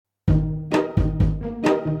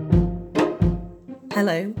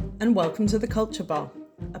Hello and welcome to The Culture Bar,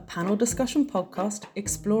 a panel discussion podcast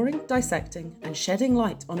exploring, dissecting and shedding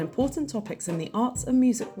light on important topics in the arts and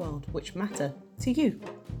music world which matter to you.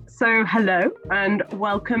 So hello and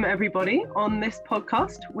welcome everybody. On this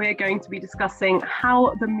podcast, we're going to be discussing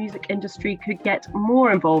how the music industry could get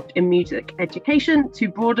more involved in music education to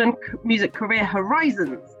broaden music career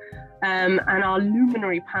horizons. And our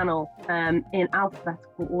luminary panel in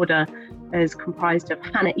alphabetical order is comprised of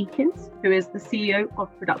Hannah Eakins, who is the CEO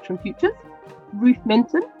of Production Futures, Ruth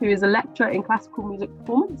Minton, who is a lecturer in classical music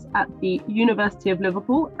performance at the University of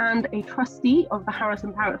Liverpool and a trustee of the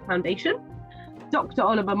Harrison Parrott Foundation, Dr.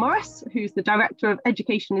 Oliver Morris, who's the Director of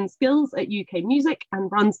Education and Skills at UK Music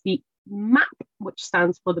and runs the MAP, which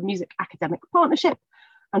stands for the Music Academic Partnership.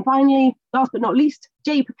 And finally, last but not least,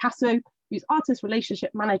 Jay Picasso, who's Artist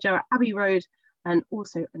Relationship Manager at Abbey Road and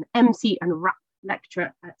also an MC and rap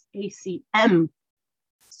lecturer at ACM.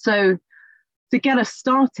 So to get us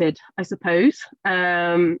started, I suppose,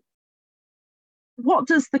 what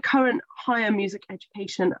does the current higher music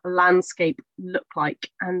education landscape look like?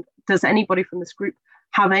 And does anybody from this group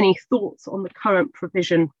have any thoughts on the current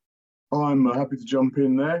provision? I'm happy to jump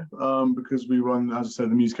in there because we run, as I said,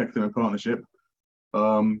 the Music Academic Partnership.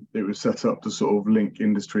 It was set up to sort of link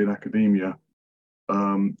industry and academia.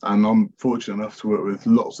 And I'm fortunate enough to work with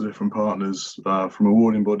lots of different partners, from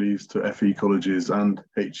awarding bodies to FE colleges and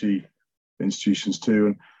HE institutions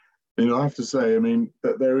too. And, I have to say,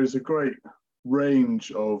 that there is a great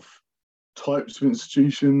range of types of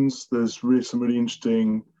institutions. There's some really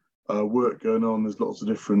interesting work going on. There's lots of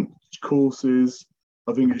different courses.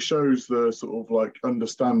 I think it shows the sort of like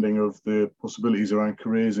understanding of the possibilities around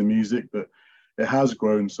careers in music, that it has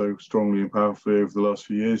grown so strongly and powerfully over the last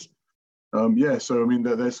few years. There's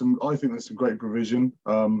some great provision.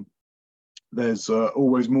 There's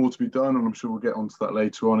always more to be done, and I'm sure we'll get onto that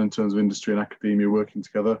later on in terms of industry and academia working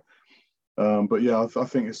together. I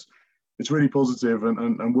think it's really positive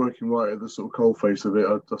and working right at the sort of coalface of it.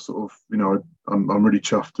 I'm really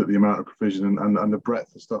chuffed at the amount of provision and the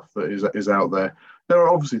breadth of stuff that is out there. There are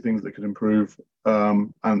obviously things that could improve,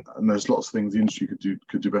 and there's lots of things the industry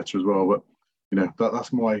could do better as well. But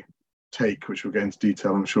that's my take, which we'll get into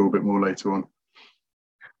detail, I'm sure, a bit more later on.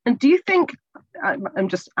 And do you think, I'm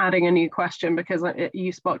just adding a new question because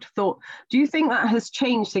you sparked thought, do you think that has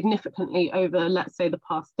changed significantly over, let's say, the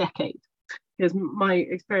past decade? Because my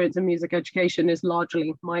experience in music education is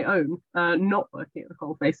largely my own, not working at the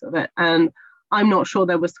coalface of it. And I'm not sure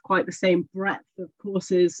there was quite the same breadth of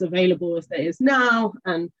courses available as there is now,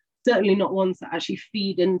 and certainly not ones that actually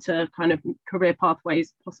feed into kind of career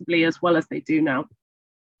pathways possibly as well as they do now.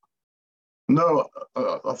 No,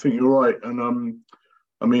 I think you're right. And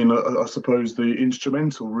I suppose the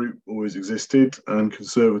instrumental route always existed, and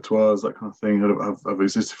conservatoires, that kind of thing, have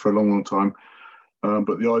existed for a long, long time.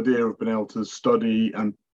 But the idea of being able to study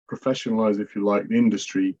and professionalise, if you like, the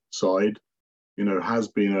industry side, has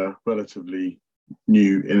been a relatively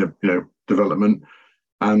new development.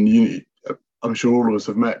 And I'm sure all of us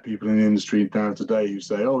have met people in the industry now today who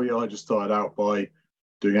say, oh yeah, I just started out by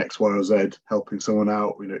doing X, Y, or Z, helping someone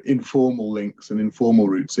out, informal links and informal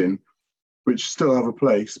routes in, which still have a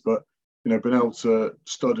place, but, being able to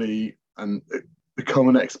study and become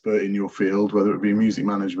an expert in your field, whether it be music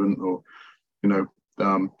management or,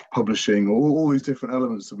 publishing, or all these different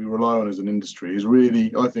elements that we rely on as an industry is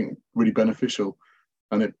really, I think, really beneficial.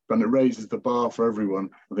 And it raises the bar for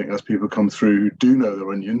everyone, I think, as people come through who do know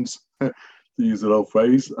their onions, to use that old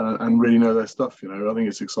phrase, and really know their stuff. I think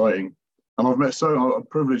it's exciting. And I'm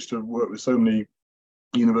privileged to work with so many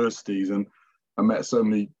universities and met so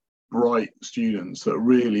many bright students that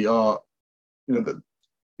really are, that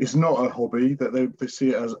it's not a hobby, that they see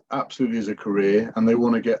it as absolutely as a career, and they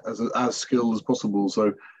want to get as skilled as possible.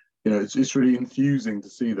 So, it's really enthusing to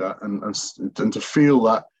see that and to feel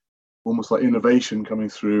that almost like innovation coming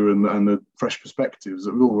through and the fresh perspectives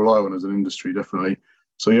that we all rely on as an industry, definitely.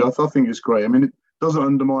 So yeah, I think it's great. It doesn't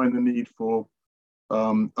undermine the need for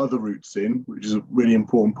other routes in, which is a really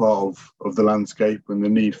important part of the landscape, and the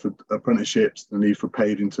need for apprenticeships, the need for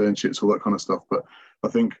paid internships, all that kind of stuff. But I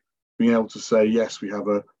think being able to say, yes, we have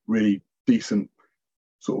a really decent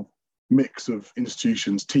sort of mix of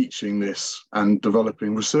institutions teaching this and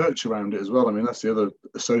developing research around it as well. That's the other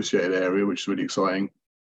associated area, which is really exciting,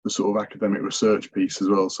 the sort of academic research piece as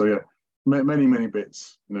well. So yeah, many, many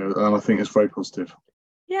bits, and I think it's very positive.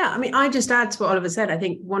 Yeah, I just add to what Oliver said. I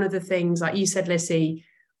think one of the things, like you said, Lissy,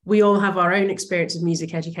 we all have our own experience of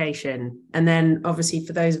music education. And then obviously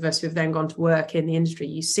for those of us who have then gone to work in the industry,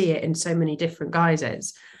 you see it in so many different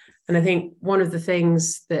guises. And I think one of the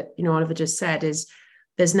things that, Oliver just said is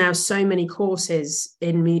there's now so many courses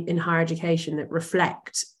in higher education that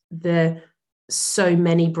reflect the so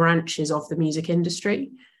many branches of the music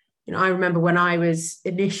industry. I remember when I was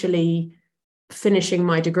initially finishing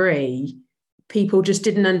my degree, people just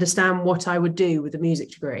didn't understand what I would do with a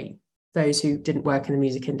music degree. Those who didn't work in the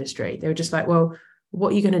music industry, they were just like, well,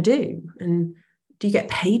 what are you going to do? And do you get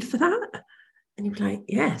paid for that? And you'd be like,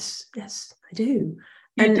 yes, I do.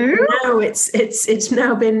 And now it's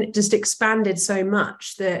now been just expanded so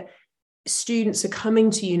much that students are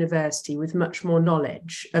coming to university with much more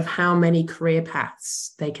knowledge of how many career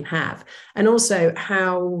paths they can have, and also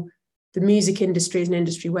how the music industry is an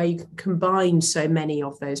industry where you can combine so many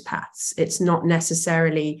of those paths. It's not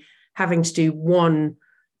necessarily having to do one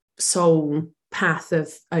sole path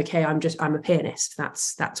of, okay, I'm a pianist.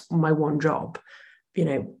 That's my one job.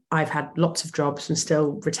 I've had lots of jobs and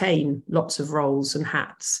still retain lots of roles and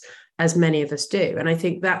hats, as many of us do. And I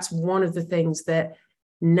think that's one of the things that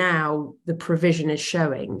now the provision is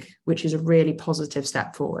showing, which is a really positive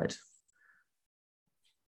step forward.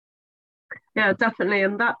 Yeah, definitely.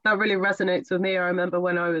 And that really resonates with me. I remember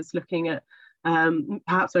when I was looking at,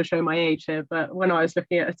 perhaps I'll show my age here, but when I was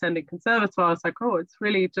looking at attending conservatoire, I was like, oh, it's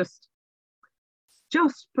really just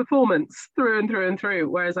performance through and through and through.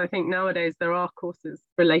 Whereas I think nowadays there are courses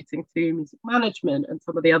relating to music management and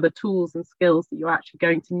some of the other tools and skills that you're actually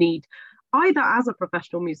going to need, either as a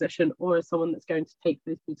professional musician or as someone that's going to take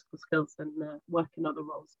those musical skills and work in other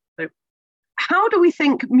roles. So how do we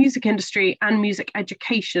think music industry and music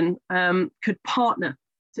education could partner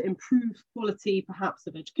to improve quality, perhaps,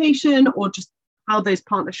 of education, or just how those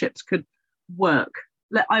partnerships could work?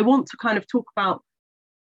 I want to kind of talk about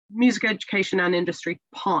music education and industry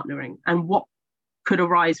partnering and what could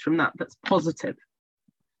arise from that that's positive.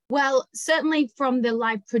 Well, certainly from the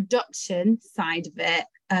live production side of it,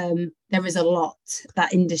 there is a lot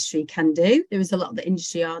that industry can do. There is a lot that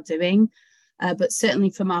industry are doing. But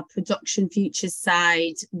certainly from our production futures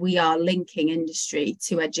side, we are linking industry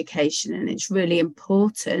to education. And it's really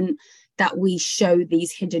important that we show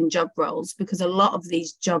these hidden job roles, because a lot of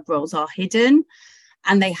these job roles are hidden,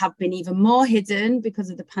 and they have been even more hidden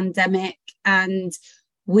because of the pandemic. And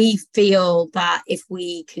we feel that if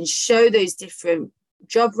we can show those different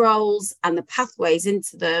job roles and the pathways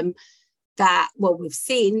into them, we've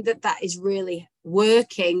seen that is really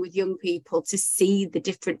working with young people to see the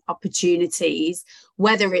different opportunities,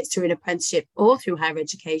 whether it's through an apprenticeship or through higher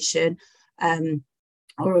education,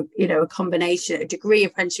 or a combination, a degree,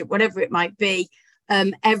 apprenticeship, whatever it might be.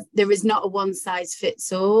 There is not a one size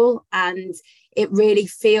fits all, and it really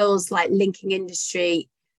feels like linking industry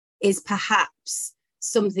is perhaps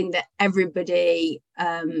something that everybody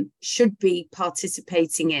should be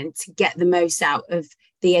participating in to get the most out of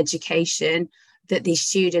the education that these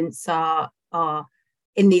students are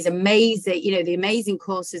in these amazing, the amazing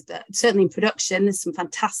courses that certainly in production, there's some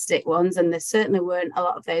fantastic ones, and there certainly weren't a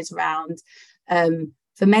lot of those around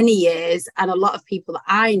for many years. And a lot of people that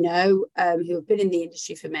I know who have been in the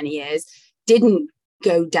industry for many years didn't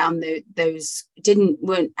go down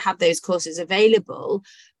weren't have those courses available.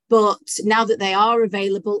 But now that they are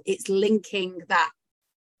available, it's linking that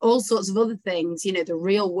all sorts of other things, the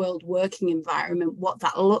real world working environment, what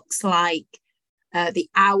that looks like, the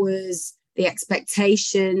hours, the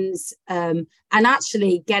expectations, and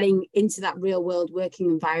actually getting into that real world working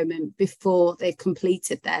environment before they've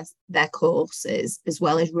completed their courses as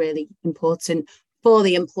well is really important for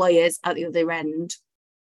the employers at the other end.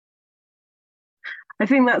 I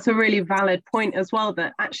think that's a really valid point as well,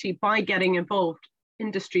 that actually by getting involved,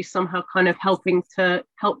 industry somehow kind of helping to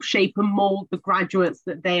help shape and mold the graduates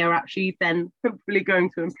that they are actually then hopefully going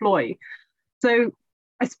to employ. So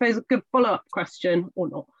I suppose a good follow-up question, or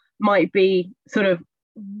not, might be sort of,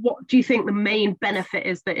 what do you think the main benefit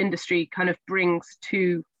is that industry kind of brings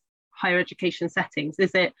to higher education settings?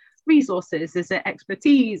 Is it resources? Is it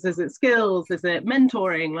expertise? Is it skills? Is it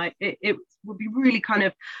mentoring? Like it would be really kind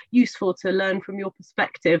of useful to learn from your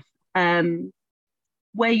perspective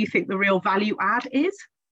where you think the real value add is.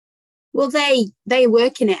 Well, they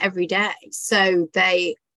work in it every day, so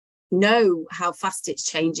they know how fast it's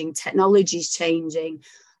changing, technology's changing,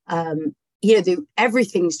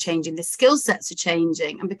 everything's changing, the skill sets are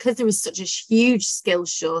changing, and because there is such a huge skill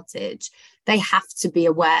shortage, they have to be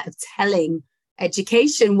aware of telling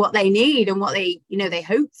education what they need and what they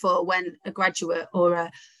hope for when a graduate or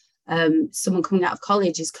someone coming out of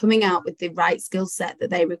college is coming out with the right skill set that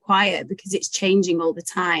they require, because it's changing all the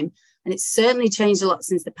time. And it's certainly changed a lot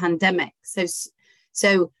since the pandemic.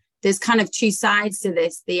 So there's kind of two sides to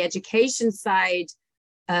this. The education side,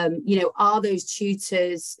 are those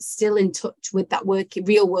tutors still in touch with that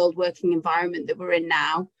real world working environment that we're in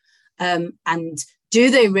now? And do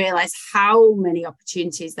they realize how many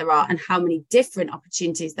opportunities there are and how many different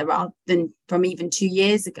opportunities there are than from even 2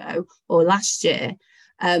 years ago or last year?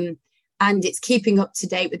 And it's keeping up to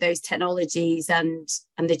date with those technologies and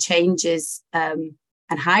the changes and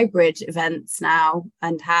hybrid events now,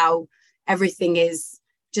 and how everything is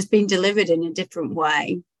just being delivered in a different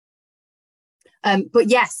way. But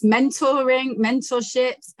yes,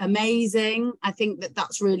 mentorships, amazing. I think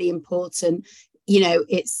that's really important.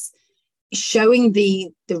 It's showing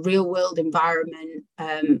the real world environment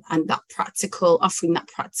and offering that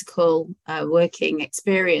practical working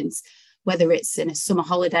experience, whether it's in a summer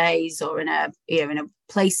holidays or in a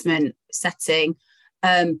placement setting,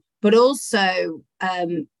 but also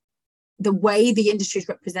the way the industry is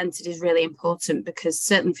represented is really important, because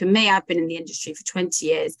certainly for me, I've been in the industry for 20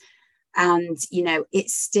 years, and it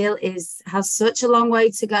still has such a long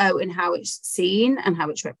way to go in how it's seen and how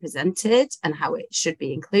it's represented and how it should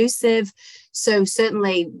be inclusive. So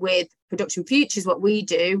certainly with Production Futures, what we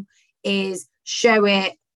do is show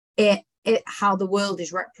it how the world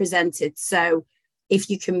is represented. So if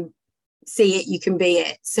you can see it, you can be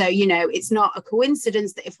it. So it's not a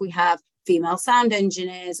coincidence that if we have female sound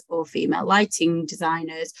engineers or female lighting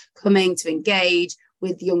designers coming to engage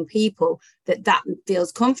with young people, that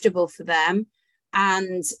feels comfortable for them,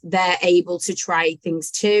 and they're able to try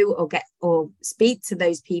things too, or speak to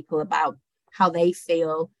those people about how they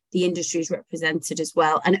feel the industry is represented as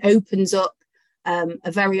well, and opens up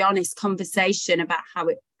a very honest conversation about how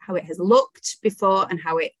it has looked before and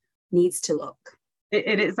how it needs to look.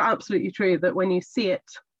 It is absolutely true that when you see it,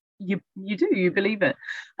 you believe it.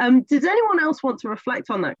 Did anyone else want to reflect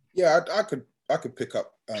on that? Yeah, I could pick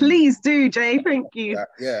up. Please do, Jay. Thank you.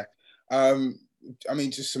 Yeah. I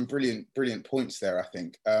mean, just some brilliant points there. I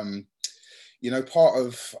think part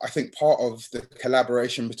of the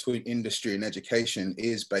collaboration between industry and education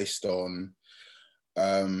is based on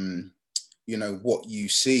what you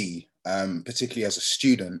see, particularly as a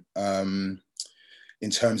student, in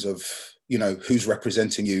terms of who's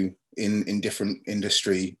representing you in different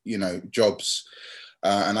industry jobs,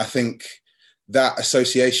 and I think that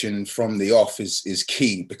association from the off is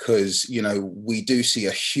key, because we do see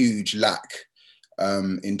a huge lack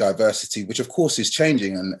in diversity, which of course is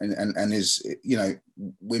changing and is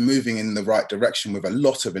we're moving in the right direction with a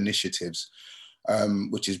lot of initiatives,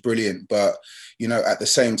 which is brilliant. But at the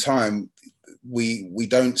same time, we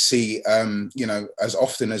don't see as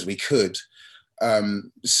often as we could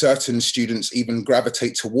certain students even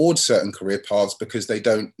gravitate towards certain career paths because they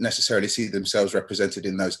don't necessarily see themselves represented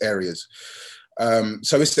in those areas.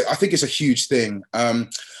 So I think it's a huge thing.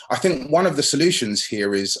 I think one of the solutions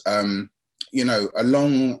here is,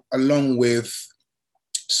 along with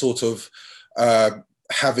sort of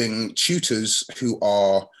having tutors who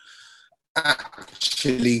are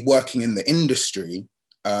actually working in the industry,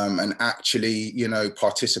 and actually,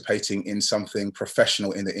 participating in something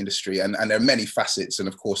professional in the industry. And there are many facets, and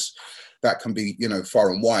of course, that can be, far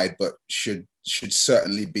and wide, but should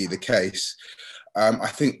certainly be the case. I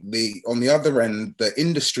think on the other end, the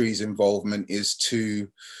industry's involvement is to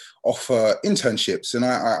offer internships. And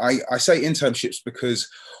I say internships because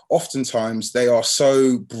oftentimes they are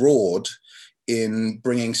so broad in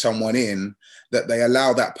bringing someone in that they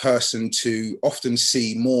allow that person to often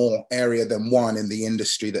see more area than one in the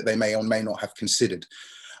industry that they may or may not have considered.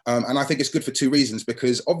 And I think it's good for two reasons,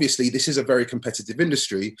 because obviously this is a very competitive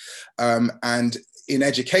industry, and in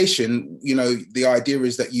education, the idea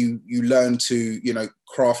is that you learn to,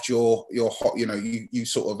 craft your you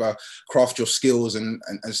sort of craft your skills and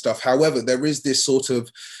stuff. However, there is this sort of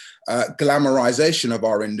glamorization of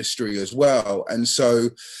our industry as well. And so,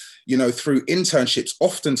 through internships,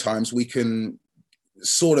 oftentimes we can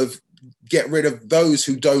sort of get rid of those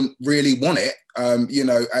who don't really want it,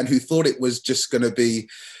 and who thought it was just going to be,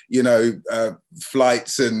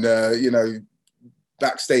 flights and,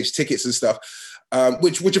 backstage tickets and stuff.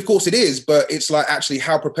 Which of course it is, but it's like, actually,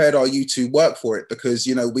 how prepared are you to work for it? Because,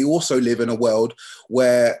 we also live in a world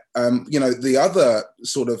where, the other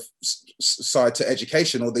sort of side to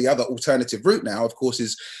education, or the other alternative route now, of course,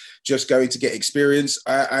 is just going to get experience.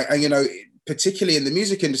 And, particularly in the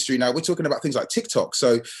music industry now, we're talking about things like TikTok.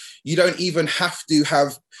 So you don't even have to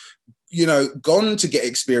have, gone to get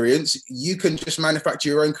experience. You can just manufacture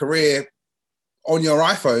your own career on your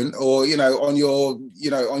iPhone, or, on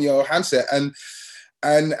your handset.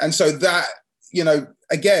 And so that,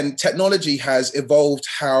 again, technology has evolved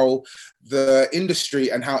how the industry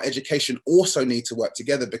and how education also need to work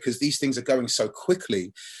together, because these things are going so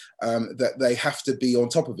quickly that they have to be on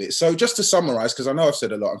top of it. So just to summarize, because I know I've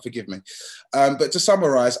said a lot and forgive me, but to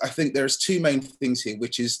summarize, I think there's two main things here,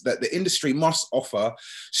 which is that the industry must offer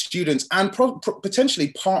students and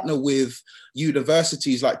potentially partner with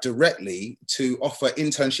universities like directly to offer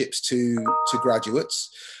internships to graduates.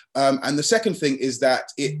 And the second thing is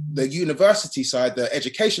that the university side, the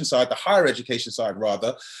education side, the higher education side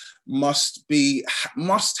rather, must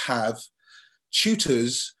have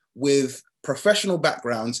tutors with professional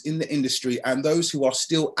backgrounds in the industry and those who are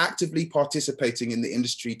still actively participating in the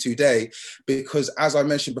industry today, because as I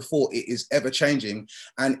mentioned before, it is ever changing.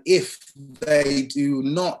 And if they do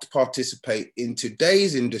not participate in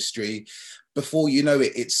today's industry, before you know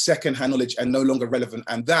it, it's secondhand knowledge and no longer relevant.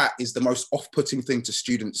 And that is the most off-putting thing to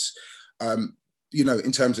students, you know,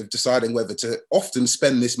 in terms of deciding whether to often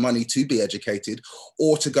spend this money to be educated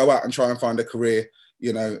or to go out and try and find a career,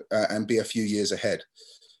 you know, and be a few years ahead.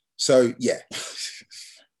 So, yeah.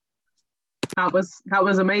 That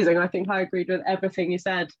was amazing. I think I agreed with everything you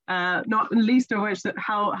said, not least of which that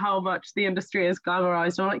how much the industry is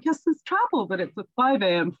glamorized. I'm like, yes, there's travel, but it's a 5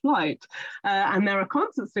 a.m. flight. And there are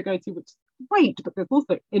concerts to go to, which is great, but there's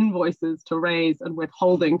also invoices to raise and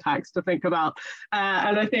withholding tax to think about.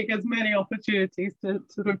 And I think as many opportunities to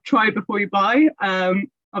sort of try before you buy are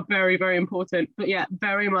very, very important. But yeah,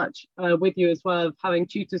 very much with you as well, of having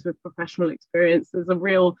tutors with professional experience. There's a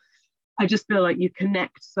real, I just feel like you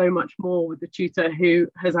connect so much more with the tutor who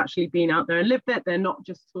has actually been out there and lived it. They're not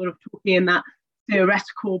just sort of talking in that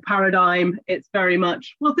theoretical paradigm. It's very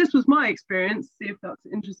much, well, this was my experience, see if that's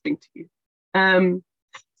interesting to you.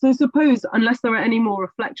 So I suppose, unless there are any more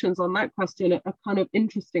reflections on that question, a kind of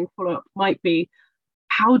interesting follow-up might be,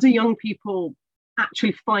 how do young people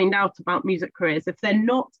actually find out about music careers if they're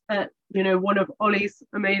not at, you know, one of Ollie's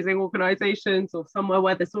amazing organizations or somewhere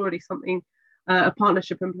where there's already something, a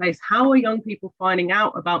partnership in place? How are young people finding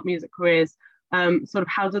out about music careers? Sort of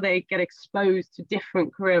how do they get exposed to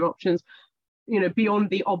different career options, you know, beyond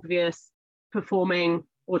the obvious performing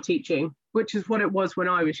or teaching, which is what it was when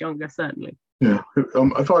I was younger, certainly. Yeah,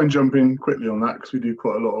 if I can jump in quickly on that, because we do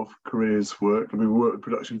quite a lot of careers work. I mean, we work with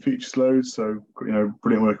production features loads, so, you know,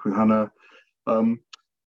 brilliant work with Hannah.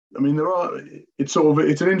 I mean, it's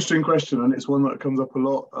an interesting question, and it's one that comes up a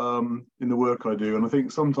lot in the work I do. And I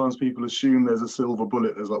think sometimes people assume there's a silver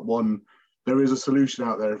bullet. There's like there is a solution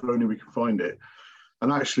out there if only we can find it.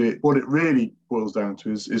 And actually, what it really boils down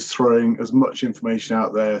to is throwing as much information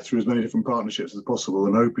out there through as many different partnerships as possible,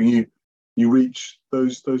 and hoping you reach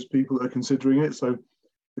those people that are considering it. So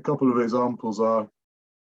a couple of examples are,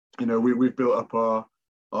 you know, we've built up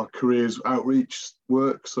our careers outreach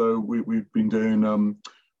work. So we've been doing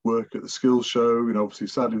work at the skills show. You know, obviously,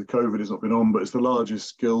 sadly, the COVID has not been on, but it's the largest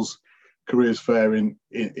skills careers fair in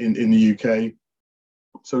the UK.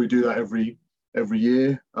 So we do that every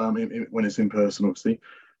year when it's in person, obviously.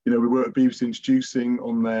 You know, we work with BBC Introducing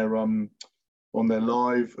on their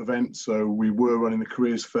live event. So we were running the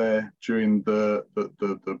careers fair during the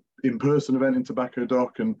in-person event in Tobacco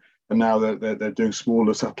Dock, and now they're doing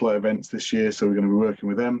smaller satellite events this year. So we're going to be working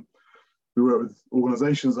with them. We work with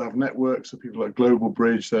organisations that have networks, so people like Global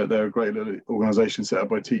Bridge. They're a great little organisation set up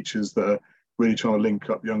by teachers that are really trying to link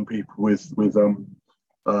up young people with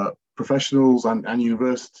professionals and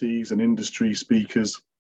universities and industry speakers.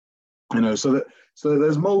 You know, so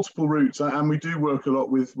there's multiple routes, and we do work a lot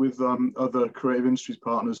with other creative industries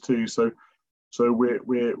partners too. So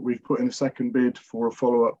we've put in a second bid for a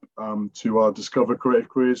follow-up to our Discover Creative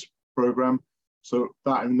Careers programme. So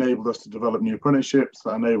that enabled us to develop new apprenticeships.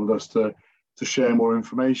 That enabled us to share more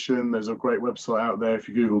information. There's a great website out there if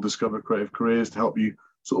you Google Discover Creative Careers to help you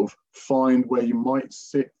sort of find where you might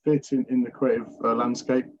fit in the creative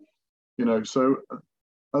landscape. You know, so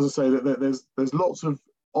as I say, there's lots of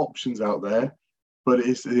options out there, but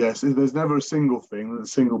there's never a single thing, a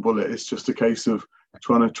single bullet. It's just a case of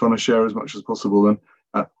trying to share as much as possible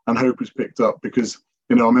and hope it's picked up, because,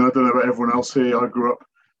 you know, I mean, I don't know about everyone else here. I grew up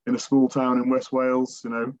in a small town in West Wales.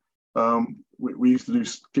 You know, we used to do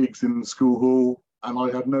gigs in the school hall, and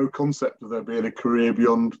I had no concept of there being a career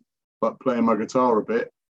beyond like playing my guitar a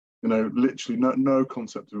bit. You know, literally no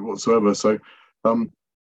concept of it whatsoever. So,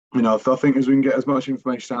 you know, I think as we can get as much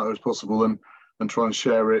information out there as possible and try and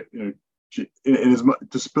share it, you know, in as much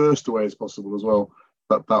dispersed a way as possible as well,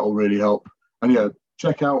 that will really help. And yeah,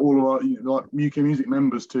 check out all of our, you know, like UK Music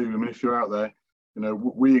members too. I mean, if you're out there, you know,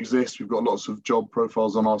 we exist. We've got lots of job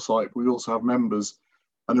profiles on our site. But we also have members,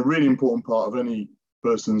 and a really important part of any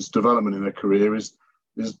person's development in their career is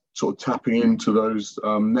sort of tapping into those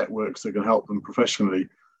networks that can help them professionally.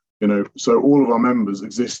 So all of our members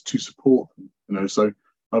exist to support them, so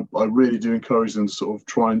I really do encourage them to sort of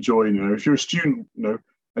try and join. If you're a student,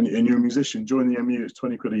 and you're a musician, join the MU. It's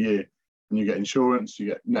 20 quid a year, and you get insurance, you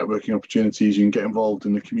get networking opportunities, you can get involved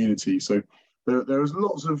in the community. So there's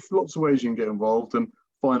lots of ways you can get involved and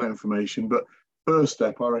find out information. But first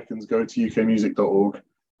step, I reckon, is go to ukmusic.org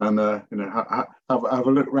and have a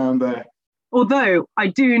look around there. Although I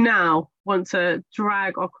do now want to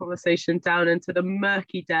drag our conversation down into the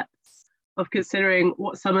murky depths of considering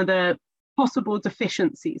what some of the possible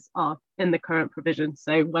deficiencies are in the current provision.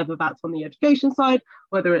 So whether that's on the education side,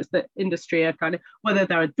 whether it's the industry, whether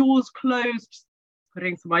there are doors closed,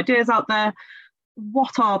 putting some ideas out there.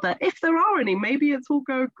 What are there? If there are any, maybe it's all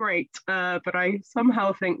go great, but I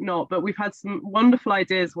somehow think not. But we've had some wonderful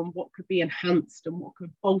ideas on what could be enhanced and what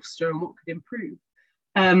could bolster and what could improve.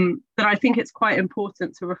 That I think it's quite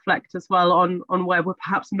important to reflect as well on where we're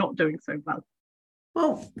perhaps not doing so well.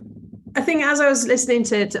 Well, I think as I was listening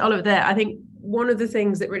to Oliver there, I think one of the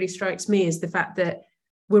things that really strikes me is the fact that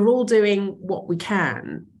we're all doing what we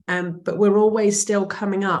can, but we're always still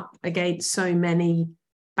coming up against so many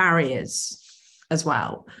barriers as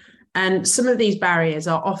well. And some of these barriers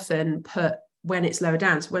are often put when it's lower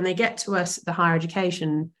down. So when they get to us at the higher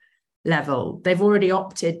education level, they've already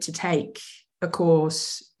opted to take a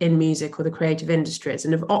course in music or the creative industries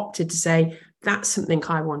and have opted to say, that's something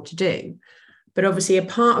I want to do. But obviously a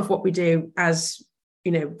part of what we do, as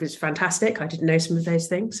was fantastic. I didn't know some of those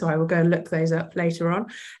things, so I will go and look those up later on,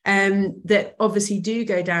 that obviously do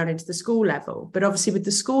go down into the school level. But obviously with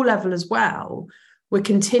the school level as well, we're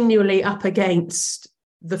continually up against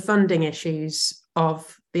the funding issues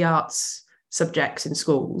of the arts subjects in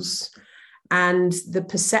schools and the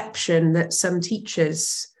perception that some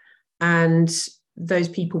teachers and those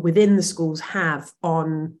people within the schools have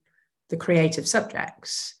on the creative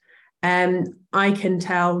subjects. I can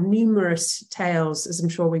tell numerous tales, as I'm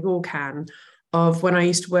sure we all can, of when I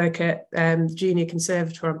used to work at Junior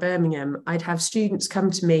Conservatoire in Birmingham. I'd have students come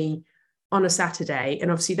to me on a Saturday, and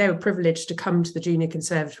obviously they were privileged to come to the Junior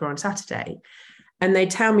Conservatoire on Saturday, and they'd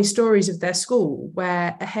tell me stories of their school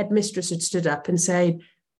where a headmistress had stood up and said,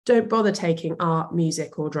 don't bother taking art,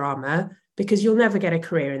 music or drama because you'll never get a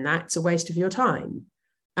career in that. It's a waste of your time.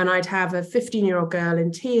 And I'd have a 15-year-old girl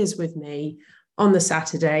in tears with me on the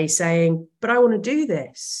Saturday saying, but I want to do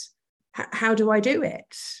this. How do I do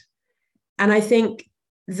it? And I think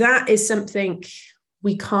that is something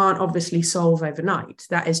we can't obviously solve overnight.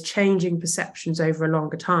 That is changing perceptions over a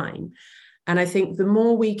longer time. And I think the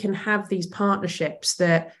more we can have these partnerships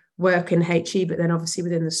that work in HE, but then obviously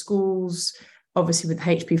within the schools, obviously with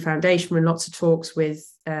the HP Foundation, we're in lots of talks with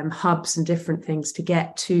hubs and different things to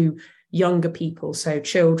get to younger people, so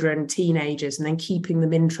children, teenagers, and then keeping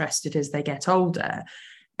them interested as they get older.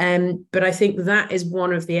 But I think that is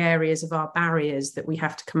one of the areas of our barriers that we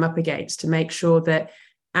have to come up against to make sure that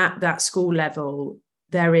at that school level,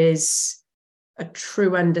 there is a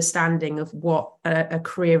true understanding of what a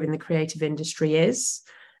career in the creative industry is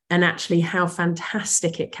and actually how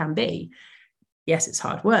fantastic it can be. Yes, it's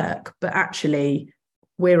hard work, but actually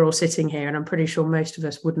we're all sitting here and I'm pretty sure most of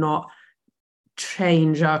us would not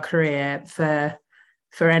change our career for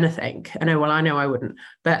anything. I know I wouldn't,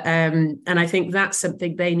 but and I think that's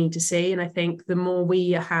something they need to see. And I think the more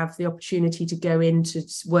we have the opportunity to go in to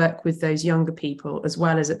work with those younger people as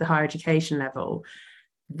well as at the higher education level,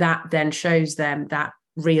 that then shows them that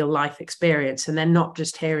real life experience, and they're not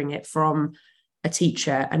just hearing it from a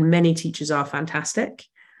teacher. And many teachers are fantastic,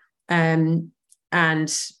 and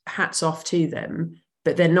hats off to them,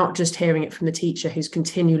 but they're not just hearing it from the teacher who's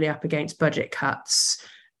continually up against budget cuts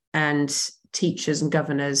and teachers and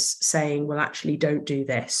governors saying, well, actually don't do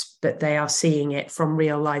this, but they are seeing it from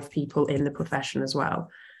real life people in the profession as well.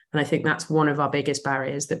 And I think that's one of our biggest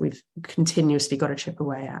barriers that we've continuously got to chip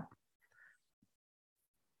away at.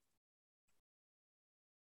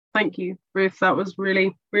 Thank you, Ruth. That was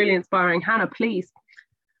really, really inspiring. Hannah, please.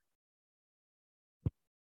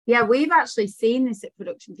 Yeah, we've actually seen this at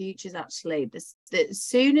Production Futures, actually. That as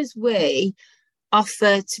soon as we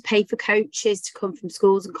offer to pay for coaches to come from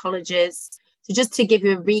schools and colleges, so just to give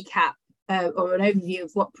you a recap or an overview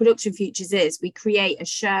of what Production Futures is, we create a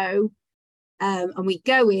show and we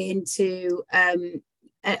go into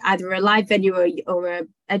either a live venue or an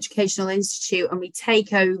educational institute, and we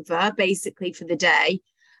take over basically for the day,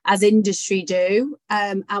 as industry do,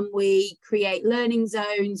 and we create learning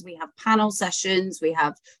zones, we have panel sessions, we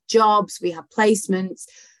have jobs, we have placements,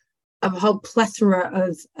 a whole plethora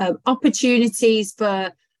of opportunities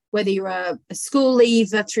for whether you're a school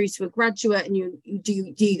leaver through to a graduate, and do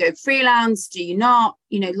you go freelance, do you not,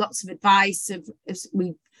 lots of advice.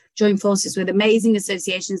 We join forces with amazing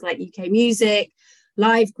associations like UK Music,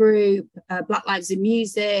 Live Group, Black Lives in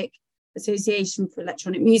Music, Association for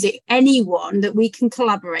Electronic Music, anyone that we can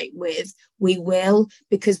collaborate with, we will,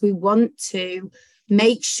 because we want to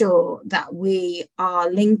make sure that we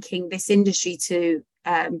are linking this industry to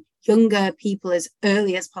younger people as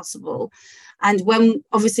early as possible. And when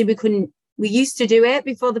obviously we used to do it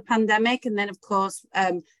before the pandemic, and then of course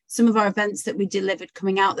some of our events that we delivered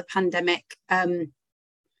coming out of the pandemic,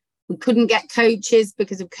 we couldn't get coaches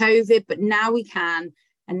because of COVID, but now we can,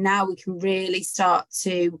 and now we can really start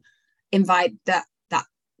to invite that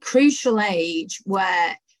crucial age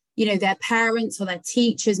where, you know, their parents or their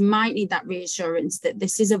teachers might need that reassurance that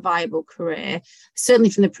this is a viable career. Certainly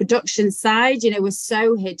from the production side, you know, we're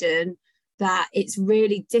so hidden that it's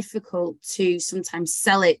really difficult to sometimes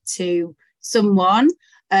sell it to someone.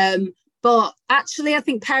 But actually, I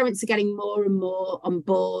think parents are getting more and more on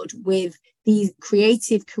board with these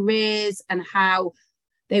creative careers and how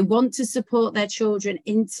they want to support their children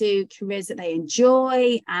into careers that they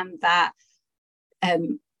enjoy, and that,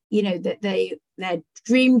 you know, that their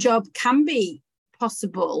dream job can be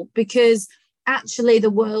possible, because actually the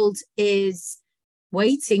world is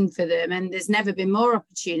waiting for them, and there's never been more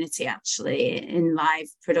opportunity actually in live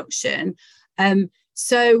production.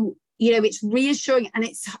 So, you know, it's reassuring, and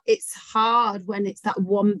it's hard when it's that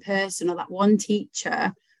one person or that one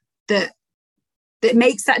teacher that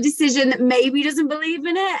makes that decision that maybe doesn't believe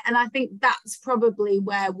in it. And I think that's probably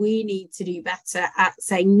where we need to do better at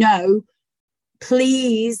saying, no,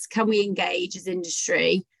 please, can we engage as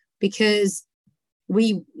industry? Because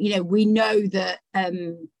we know that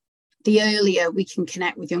the earlier we can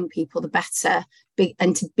connect with young people, the better,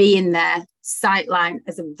 and to be in their sightline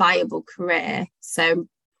as a viable career. So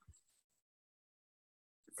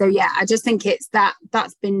yeah, I just think it's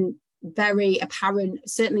that's been very apparent,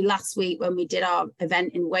 certainly last week when we did our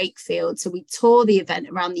event in Wakefield. So we tour the event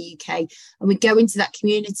around the UK, and we go into that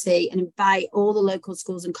community and invite all the local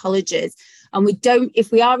schools and colleges. And we don't,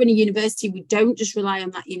 if we are in a university, we don't just rely on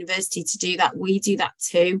that university to do that. We do that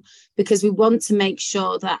too, because we want to make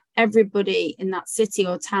sure that everybody in that city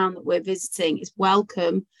or town that we're visiting is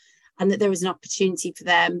welcome, and that there is an opportunity for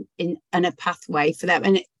them and a pathway for them,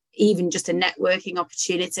 and even just a networking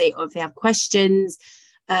opportunity, or if they have questions.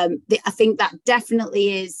 I think that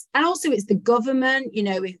definitely is. And also it's the government, you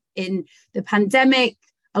know, in the pandemic,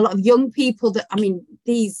 a lot of young people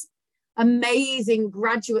these amazing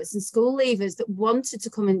graduates and school leavers that wanted to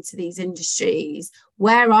come into these industries,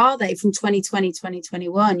 where are they from 2020,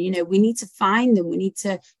 2021? You know, we need to find them, we need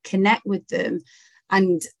to connect with them,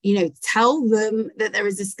 and, you know, tell them that there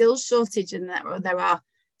is a skills shortage and that there are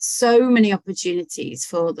so many opportunities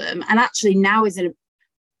for them. And actually now is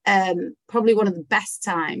probably one of the best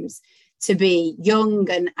times to be young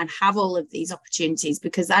and have all of these opportunities,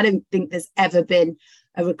 because I don't think there's ever been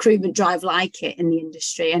a recruitment drive like it in the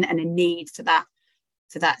industry, and a need for that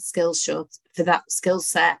skill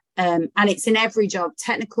set. And it's in every job,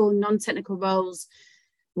 technical, non-technical roles,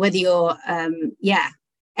 whether you're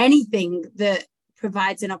anything that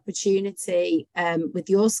provides an opportunity with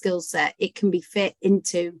your skill set, it can be fit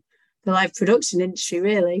into the live production industry,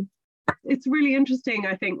 really. It's really interesting,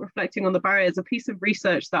 I think, reflecting on the barriers. A piece of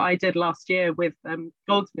research that I did last year with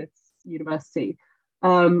Goldsmiths University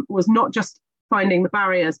was not just finding the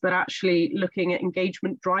barriers, but actually looking at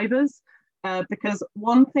engagement drivers. Because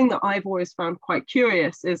one thing that I've always found quite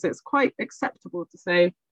curious is it's quite acceptable to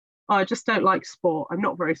say, oh, I just don't like sport. I'm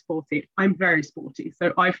not very sporty. I'm very sporty.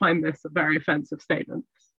 So I find this a very offensive statement.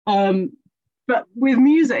 But with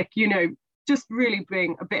music, you know, just really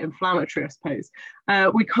being a bit inflammatory, I suppose.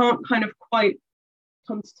 We can't kind of quite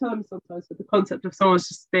come to terms sometimes with the concept of someone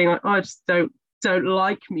just being like, oh, I just don't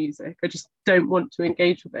like music. I just don't want to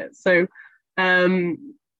engage with it. So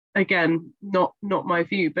again, not my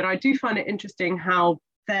view, but I do find it interesting how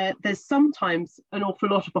there's sometimes an awful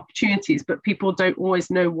lot of opportunities, but people don't always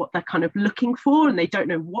know what they're kind of looking for, and they don't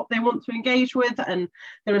know what they want to engage with. And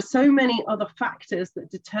there are so many other factors that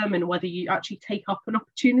determine whether you actually take up an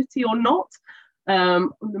opportunity or not. The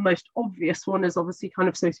most obvious one is obviously kind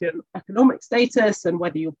of socioeconomic status, and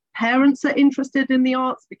whether your parents are interested in the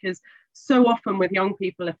arts, because so often with young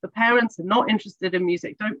people, if the parents are not interested in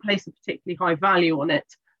music, don't place a particularly high value on it,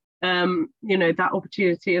 you know, that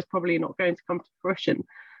opportunity is probably not going to come to fruition.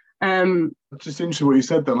 That's just interesting what you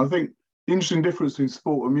said then. I think the interesting difference between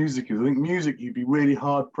sport and music is, I think music, you'd be really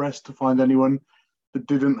hard pressed to find anyone that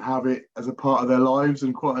didn't have it as a part of their lives,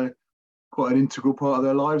 and quite an integral part of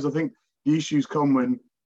their lives. I think the issues come when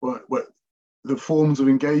the forms of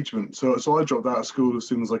engagement. So I dropped out of school as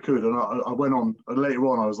soon as I could, and I went on, and later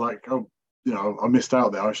on I was like, oh, I missed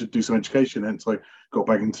out there. I should do some education. Hence, I got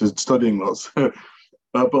back into studying lots.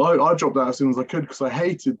 But I dropped out as soon as I could because I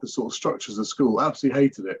hated the sort of structures of school. Absolutely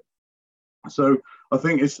hated it. So I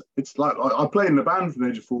think it's like I played in a band from the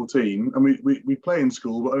age of 14, and we play in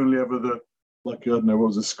school, but only ever I don't know, what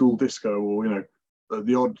was a school disco, or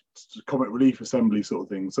the odd comic relief assembly sort of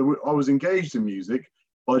thing. So I was engaged in music,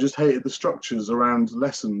 but I just hated the structures around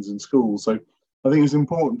lessons in school. So I think it's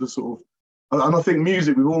important to sort of, and I think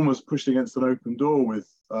music, we've almost pushed against an open door with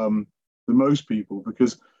most people,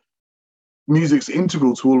 because music's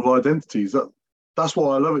integral to all of our identities. That's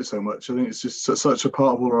why I love it so much. I think it's just such a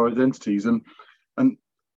part of all our identities. And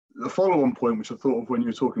the follow-on point, which I thought of when you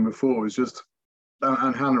were talking before, is just,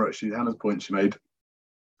 and Hannah's point she made,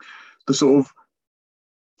 the sort of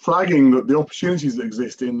flagging that the opportunities that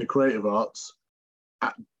exist in the creative arts,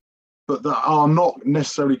 but that are not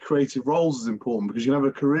necessarily creative roles, is important, because you can have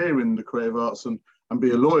a career in the creative arts and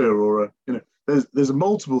be a lawyer, or there's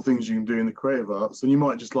multiple things you can do in the creative arts, and you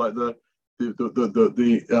might just like the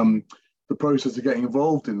process of getting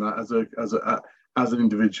involved in that as an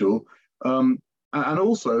individual, and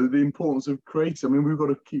also the importance of creating. I mean, we've got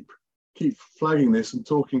to keep flagging this and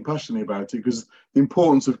talking passionately about it, because the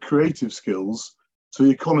importance of creative skills to the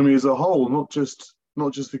economy as a whole, not just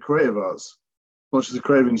the creative arts, not just the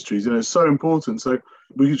creative industries. It's so important. So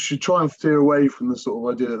we should try and steer away from the sort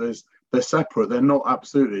of idea that they're separate. They're not,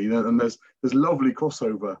 absolutely, and there's lovely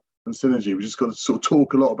crossover and synergy. We just got to sort of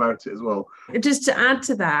talk a lot about it as well. Just to add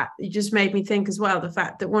to that, it just made me think as well, the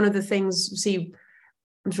fact that one of the things, see,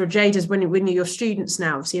 I'm sure Jade is when you're students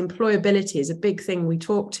now, see, employability is a big thing we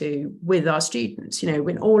talk to with our students.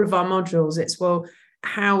 In all of our modules, it's, well,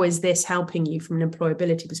 how is this helping you from an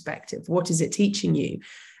employability perspective? What is it teaching you?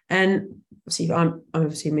 And see, I'm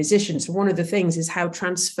obviously a musician, so one of the things is how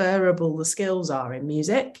transferable the skills are in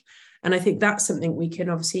music. And I think that's something we can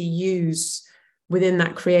obviously use within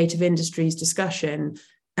that creative industries discussion.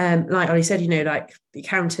 Like Ollie said, like the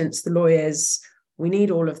accountants, the lawyers, we need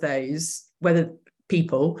all of those, whether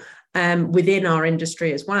people within our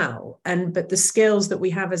industry as well. But the skills that we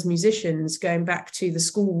have as musicians, going back to the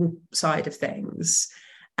school side of things,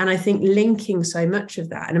 and I think linking so much of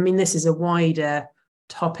that, and I mean, this is a wider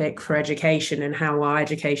topic for education and how our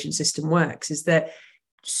education system works, is that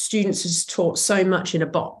students are taught so much in a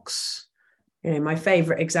box. My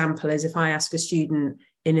favorite example is if I ask a student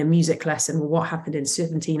in a music lesson, well, what happened in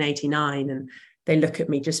 1789? And they look at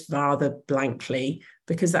me just rather blankly,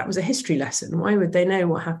 because that was a history lesson. Why would they know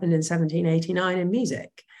what happened in 1789 in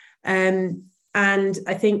music? And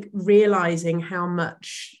I think realizing how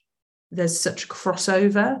much there's such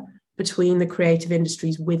crossover between the creative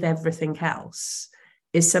industries with everything else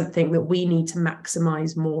is something that we need to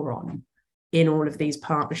maximize more on in all of these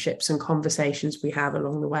partnerships and conversations we have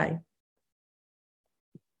along the way.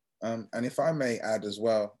 And if I may add as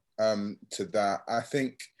well to that, I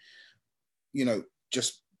think,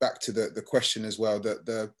 just back to the question as well, that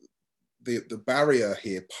the barrier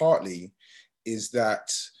here partly is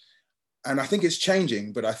that, and I think it's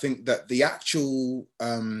changing, but I think that the actual,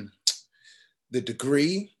 the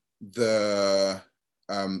degree, the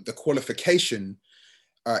qualification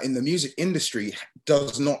in the music industry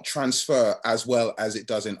does not transfer as well as it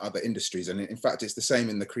does in other industries. And in fact, it's the same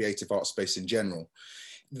in the creative arts space in general.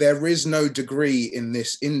 There is no degree in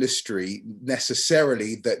this industry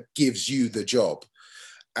necessarily that gives you the job.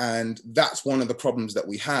 And that's one of the problems that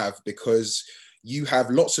we have, because you have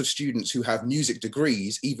lots of students who have music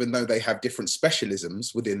degrees, even though they have different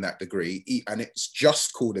specialisms within that degree, and it's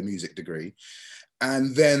just called a music degree.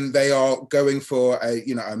 And then they are going for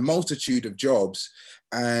a multitude of jobs.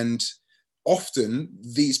 And often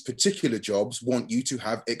these particular jobs want you to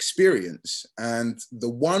have experience. And the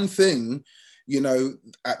one thing,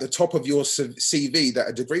 at the top of your CV that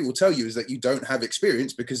a degree will tell you is that you don't have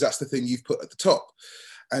experience, because that's the thing you've put at the top.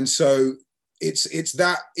 And so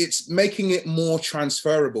it's making it more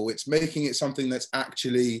transferable. It's making it something that's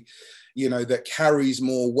actually, that carries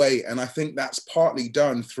more weight. And I think that's partly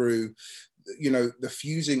done through, the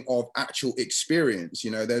fusing of actual experience.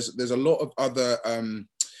 There's a lot of other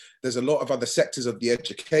sectors of the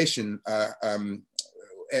education,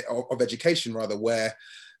 where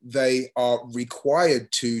they are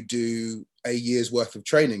required to do a year's worth of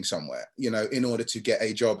training somewhere, in order to get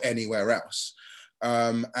a job anywhere else.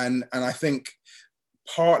 And I think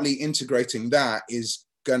partly integrating that is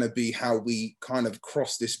going to be how we kind of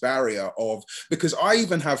cross this barrier of, because I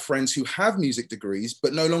even have friends who have music degrees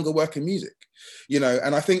but no longer work in music,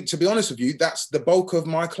 and I think, to be honest with you, that's the bulk of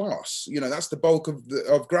my class. That's the bulk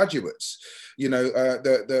of graduates,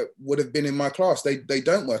 that would have been in my class. They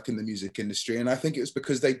don't work in the music industry, and I think it's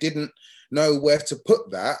because they didn't know where to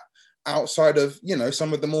put that. outside of, you know,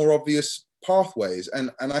 some of the more obvious pathways.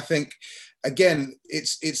 And I think, again,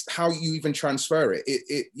 it's how you even transfer it.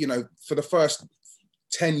 It you know, for the first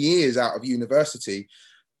 10 years out of university,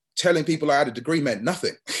 telling people I had a degree meant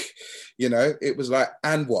nothing. You know, it was like,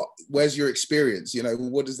 and what? Where's your experience? You know,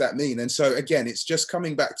 what does that mean? And so again, it's just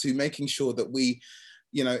coming back to making sure that we,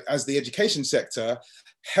 you know, as the education sector,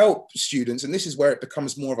 help students. And this is where it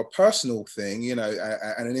becomes more of a personal thing, you know,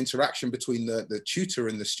 and an interaction between the tutor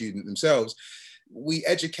and the student themselves. We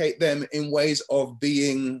educate them in ways of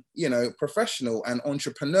being, you know, professional and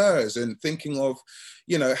entrepreneurs, and thinking of,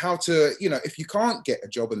 you know, how to, you know, if you can't get a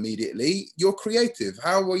job immediately, you're creative.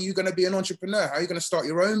 How are you going to be an entrepreneur? How are you going to start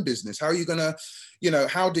your own business? How are you going to, you know,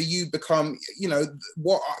 how do you become, you know,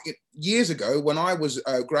 what years ago when I was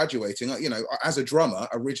graduating, you know, as a drummer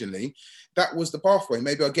originally, that was the pathway.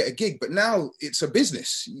 Maybe I'll get a gig, but now it's a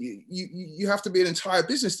business. You have to be an entire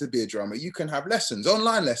business to be a drummer. You can have lessons,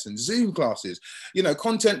 online lessons, Zoom classes, you know,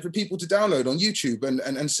 content for people to download on YouTube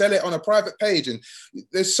and sell it on a private page. And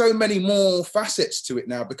there's so many more facets to it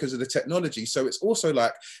now because of the technology. So it's also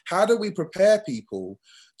like, how do we prepare people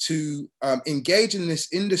to engage in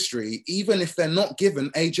this industry, even if they're not given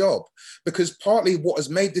a job? Because partly what has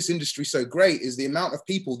made this industry so great is the amount of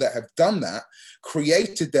people that have done that,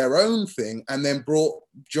 created their own thing, and then brought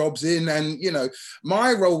jobs in. And, you know,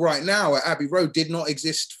 my role right now at Abbey Road did not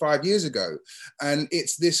exist 5 years ago. And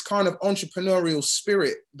it's this kind of entrepreneurial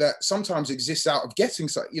spirit that sometimes exists out of getting,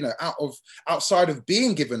 you know, outside of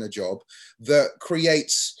being given a job, that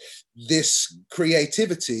creates this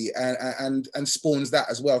creativity and spawns that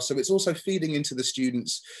as well. So it's also feeding into the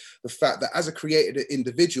students the fact that as a creative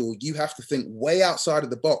individual, you have to think way outside of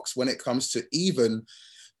the box when it comes to even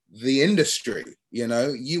the industry. You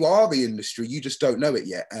know, you are the industry, you just don't know it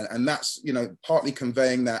yet. And that's, you know, partly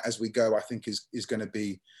conveying that as we go, I think is going to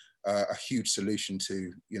be a huge solution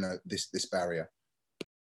to, you know, this barrier.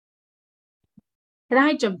 Can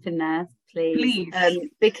I jump in there, please?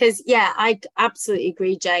 Because, yeah, I absolutely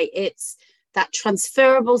agree, Jay. It's that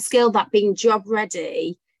transferable skill, that being job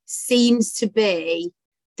ready, seems to be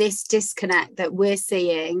this disconnect that we're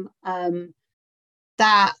seeing,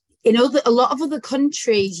 that in a lot of other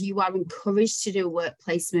countries, you are encouraged to do a work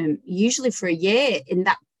placement, usually for a year in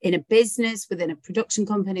a business, within a production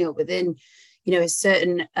company, or within, you know, a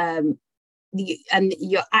certain, and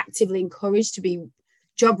you're actively encouraged to be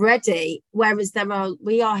job ready, whereas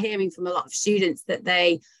we are hearing from a lot of students that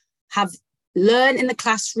they have learned in the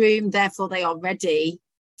classroom, therefore they are ready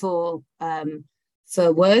for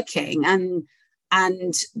working,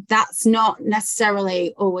 and that's not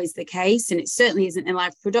necessarily always the case, and it certainly isn't in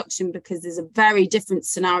live production, because there's a very different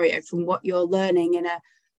scenario from what you're learning in a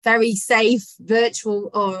very safe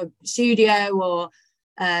virtual or studio or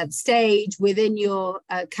stage within your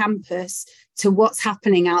campus, to what's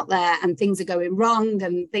happening out there, and things are going wrong,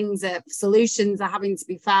 and solutions are having to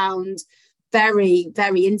be found very,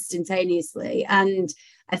 very instantaneously. And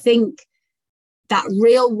I think that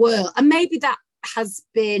real world, and maybe that has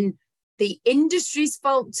been the industry's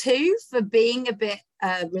fault too, for being a bit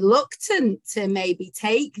reluctant to maybe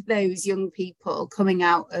take those young people coming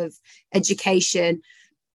out of education,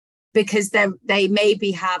 because they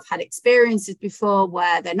maybe have had experiences before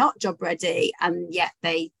where they're not job ready, and yet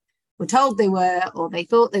they were told they were, or they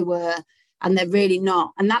thought they were, and they're really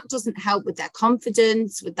not. And that doesn't help with their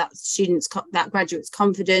confidence, with that graduate's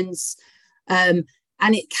confidence. And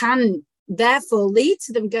it can therefore lead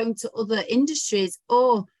to them going to other industries,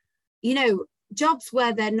 or, you know, jobs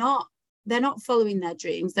where they're not following their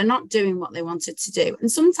dreams, they're not doing what they wanted to do.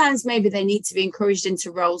 And sometimes maybe they need to be encouraged into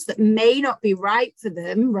roles that may not be right for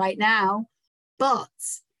them right now, but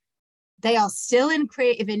they are still in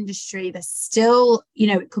creative industry. They're still, you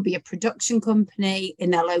know, it could be a production company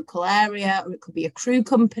in their local area, or it could be a crew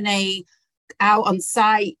company out on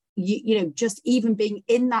site, you know, just even being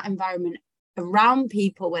in that environment around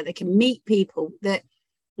people where they can meet people, that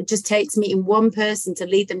it just takes meeting one person to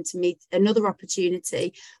lead them to meet another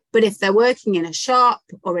opportunity. But if they're working in a shop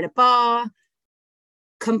or in a bar,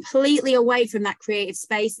 completely away from that creative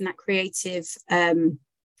space and that creative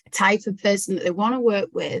type of person that they want to work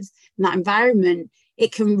with in that environment,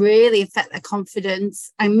 it can really affect their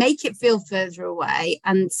confidence and make it feel further away.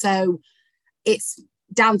 And so it's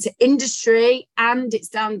down to industry, and it's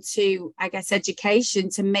down to, I guess, education,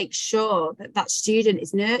 to make sure that that student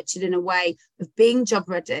is nurtured in a way of being job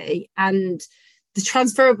ready. And the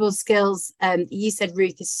transferable skills, you said,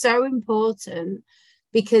 Ruth, is so important,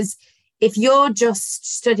 because if you're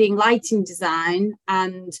just studying lighting design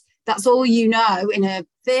and that's all you know in a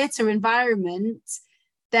theatre environment,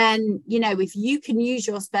 then, you know, if you can use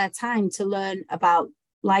your spare time to learn about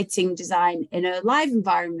lighting design in a live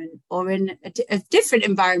environment or in a different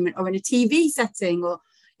environment or in a TV setting, or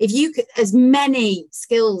if you could, as many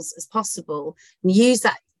skills as possible, and use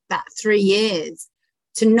that 3 years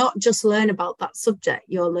to not just learn about that subject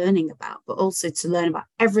you're learning about, but also to learn about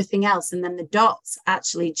everything else. And then the dots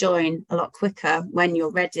actually join a lot quicker when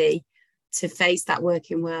you're ready to face that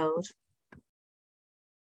working world.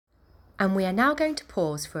 And we are now going to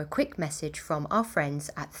pause for a quick message from our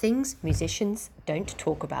friends at Things Musicians Don't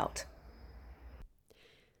Talk About.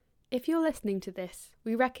 If you're listening to this,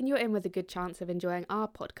 we reckon you're in with a good chance of enjoying our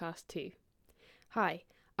podcast too. Hi,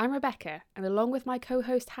 I'm Rebecca, and along with my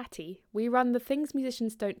co-host Hattie, we run the Things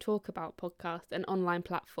Musicians Don't Talk About podcast and online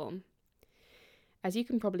platform. As you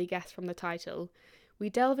can probably guess from the title, we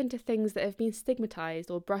delve into things that have been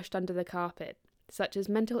stigmatised or brushed under the carpet, such as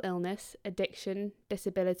mental illness, addiction,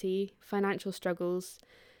 disability, financial struggles.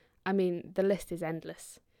 I mean, the list is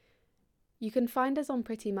endless. You can find us on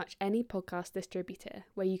pretty much any podcast distributor,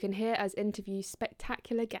 where you can hear us interview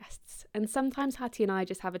spectacular guests, and sometimes Hattie and I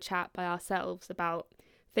just have a chat by ourselves about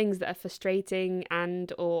things that are frustrating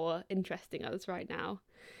and or interesting us right now.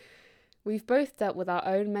 We've both dealt with our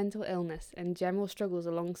own mental illness and general struggles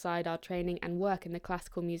alongside our training and work in the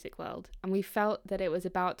classical music world, and we felt that it was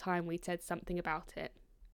about time we said something about it.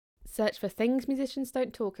 Search for Things Musicians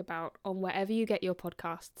Don't Talk About on wherever you get your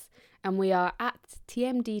podcasts, and we are at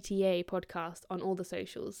TMDTA Podcast on all the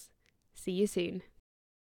socials. See you soon.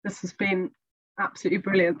 This has been absolutely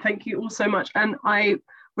brilliant. Thank you all so much. And I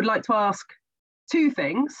would like to ask 2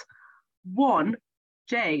 things. One,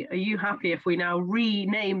 Jay, are you happy if we now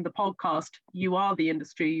rename the podcast You Are the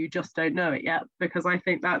Industry, You Just Don't Know It Yet? Because I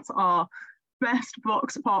think that's our best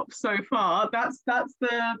vox pop so far. That's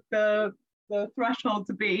the threshold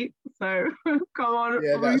to beat. So come on,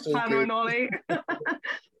 Ruth, Hannah and Ollie. But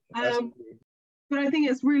I think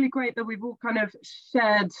it's really great that we've all kind of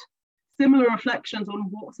shared similar reflections on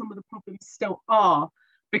what some of the problems still are.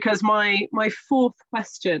 Because my 4th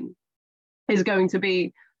question is going to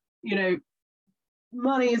be,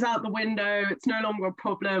 money is out the window, it's no longer a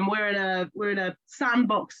problem, we're in a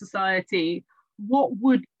sandbox society. What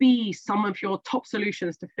would be some of your top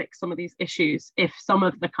solutions to fix some of these issues if some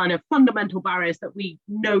of the kind of fundamental barriers that we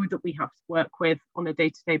know that we have to work with on a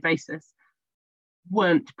day-to-day basis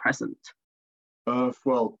weren't present?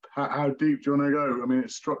 Well, how deep do you want to go? I mean,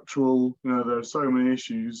 it's structural. There are so many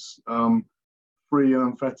issues. Free and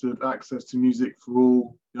unfettered access to music for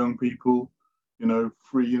all young people.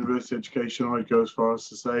 Free university education, I'd go as far as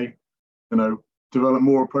to say, develop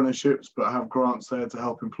more apprenticeships, but have grants there to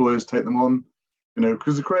help employers take them on,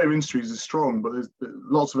 because the creative industries is strong, but there's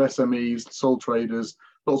lots of SMEs, sole traders,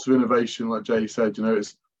 lots of innovation, like Jay said,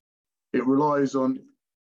 it relies on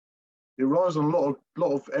a lot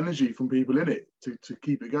of energy from people in it to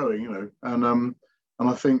keep it going, and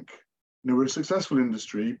I think, we're a successful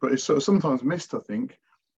industry, but it's sort of sometimes missed, I think.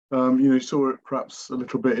 You saw it perhaps a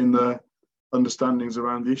little bit in the understandings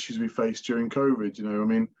around the issues we faced during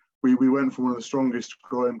COVID. We went from one of the strongest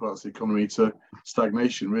growing parts of the economy to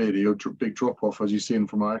stagnation, really, or big drop off, as you've seen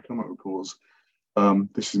from our economic reports.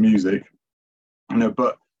 This is music,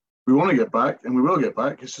 but we want to get back, and we will get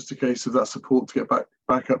back. It's just a case of that support to get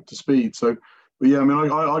back up to speed. So, but yeah,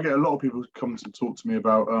 I get a lot of people come to talk to me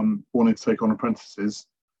about wanting to take on apprentices,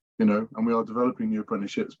 and we are developing new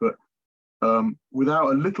apprenticeships, but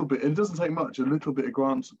without a little bit, it doesn't take much, a little bit of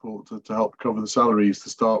grant support to help cover the salaries to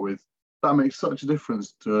start with. That makes such a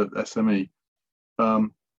difference to SME.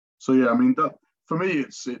 So yeah, that for me,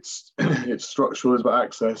 it's it's structural, it's about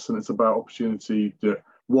access, and it's about opportunity,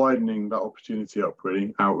 widening that opportunity out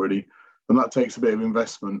really, and that takes a bit of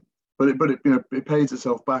investment. But it pays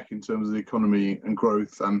itself back in terms of the economy and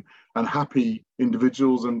growth and happy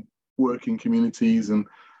individuals and working communities and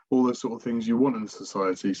all those sort of things you want in a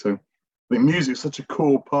society. So I think music is such a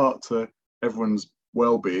core part to everyone's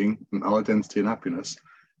well-being and identity and happiness.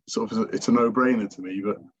 It's a no-brainer to me.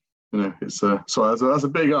 But it's sorry, that's a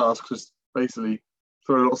big ask. Just basically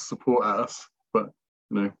throw lots of support at us. But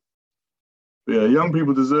yeah, young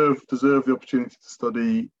people deserve the opportunity to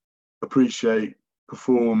study, appreciate,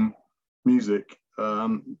 perform music.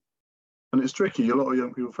 And it's tricky. A lot of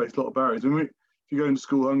young people face a lot of barriers. If you go into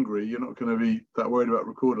school hungry, you're not going to be that worried about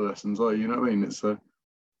recorder lessons, are you? You know what I mean?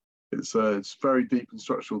 It's very deep and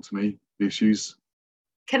structural to me, the issues.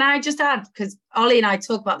 Can I just add, because Ollie and I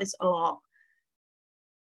talk about this a lot,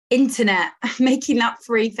 internet, making that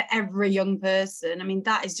free for every young person.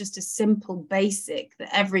 That is just a simple basic that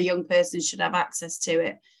every young person should have access to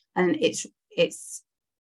it. And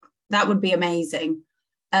that would be amazing.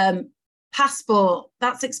 Passport,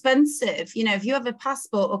 that's expensive. If you have a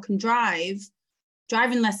passport or can drive,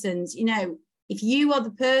 driving lessons, if you are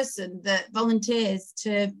the person that volunteers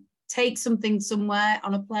to take something somewhere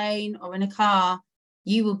on a plane or in a car,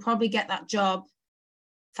 you will probably get that job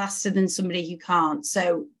faster than somebody who can't.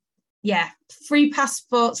 So yeah, free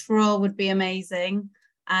passports for all would be amazing,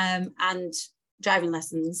 and driving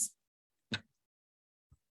lessons.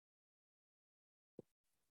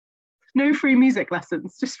 No free music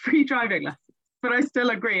lessons, just free driving lessons. But I still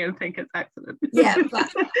agree and think it's excellent. Yeah,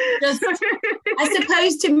 but just, I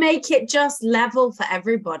suppose, to make it just level for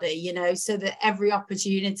everybody, you know, so that every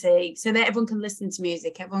opportunity, so that everyone can listen to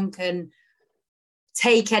music, everyone can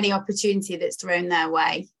take any opportunity that's thrown their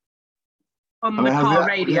way. On the car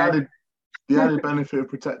radio. The added benefit of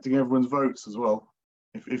protecting everyone's votes as well,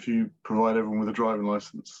 if you provide everyone with a driving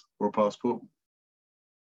license or a passport.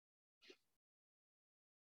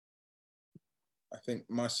 I think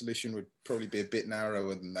my solution would probably be a bit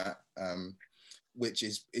narrower than that, which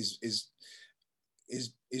is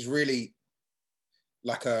really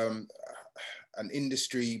like an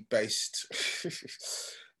industry-based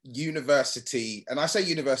university. And I say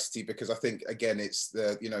university because I think, again, it's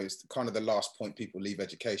it's kind of the last point people leave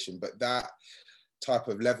education, but that type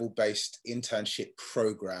of level-based internship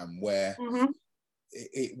program where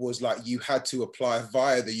it was like you had to apply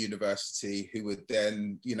via the university, who would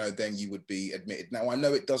then you would be admitted. Now, I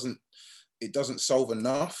know it doesn't solve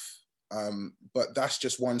enough, but that's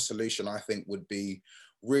just one solution I think would be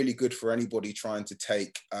really good for anybody trying to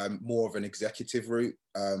take more of an executive route,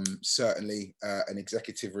 certainly an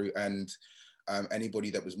executive route, and anybody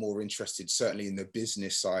that was more interested certainly in the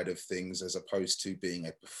business side of things as opposed to being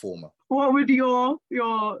a performer. What would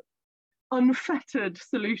your unfettered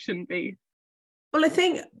solution be? Well, I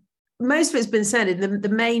think most of it's been said. The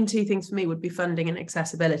main two things for me would be funding and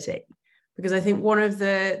accessibility, because I think one of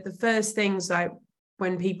the first things, like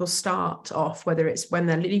when people start off, whether it's when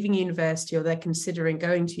they're leaving university or they're considering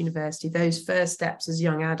going to university, those first steps as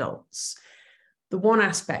young adults, the one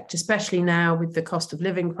aspect, especially now with the cost of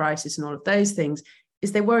living crisis and all of those things,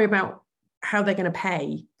 is they worry about how they're going to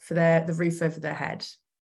pay for the roof over their head,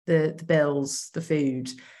 the bills, the food.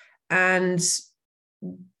 And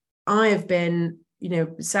I have been,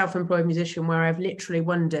 self-employed musician where I've literally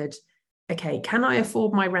wondered, okay, can I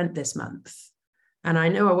afford my rent this month? And I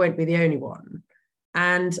know I won't be the only one.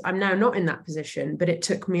 And I'm now not in that position, but it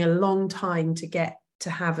took me a long time to get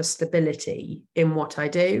to have a stability in what I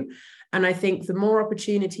do. And I think the more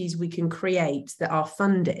opportunities we can create that are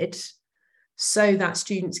funded so that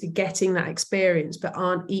students are getting that experience, but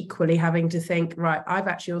aren't equally having to think, right, I've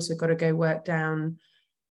actually also got to go work down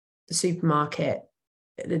the supermarket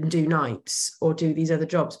and do nights or do these other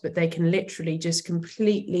jobs, but they can literally just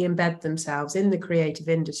completely embed themselves in the creative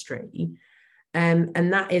industry.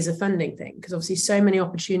 And that is a funding thing, because obviously so many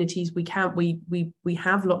opportunities we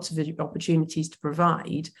have lots of opportunities to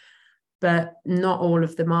provide, but not all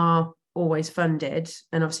of them are always funded.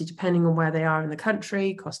 And obviously, depending on where they are in the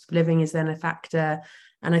country, cost of living is then a factor.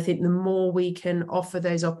 And I think the more we can offer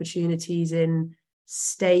those opportunities in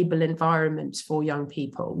stable environments for young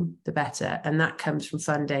people, the better. And that comes from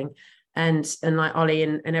funding. And like Ollie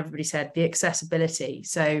and everybody said, the accessibility.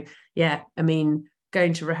 So yeah, I mean,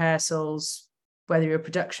 going to rehearsals, whether you're a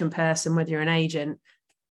production person, whether you're an agent,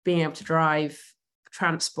 being able to drive,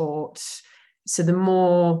 transport. So the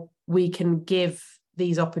more we can give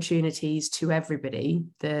these opportunities to everybody,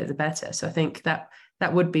 the better. So I think that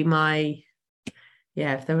would be my,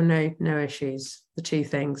 if there were no issues, the two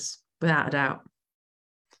things, without a doubt.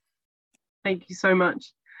 Thank you so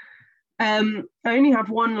much. I only have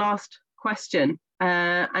one last question.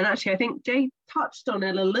 And actually, I think Jay touched on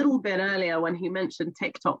it a little bit earlier when he mentioned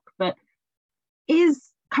TikTok, but is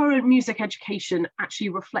current music education actually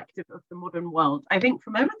reflective of the modern world? I think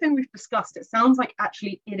from everything we've discussed, it sounds like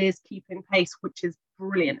actually it is keeping pace, which is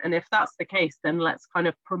brilliant. And if that's the case, then let's kind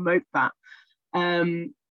of promote that.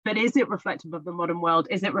 But is it reflective of the modern world?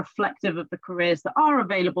 Is it reflective of the careers that are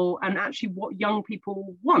available and actually what young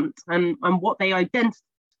people want and what they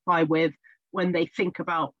identify with when they think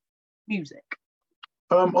about music?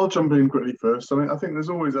 I'll jump in quickly first. I think there's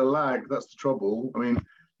always a lag. That's the trouble. I mean,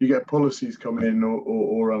 you get policies come in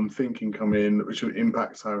or thinking come in, which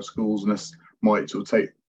impacts how schools might sort of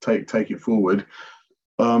take it forward.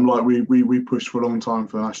 Like we pushed for a long time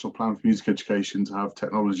for the National Plan for Music Education to have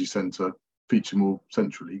Technology Centre feature more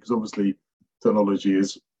centrally, because obviously technology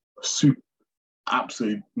is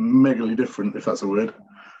absolutely megally different, if that's a word,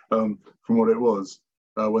 from what it was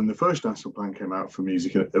when the first national plan came out for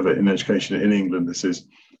music in education in England. This is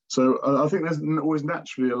so. I think there's always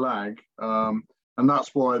naturally a lag. And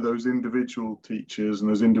that's why those individual teachers and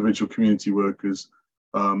those individual community workers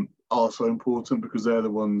are so important, because they're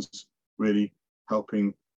the ones really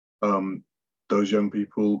helping those young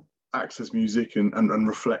people access music and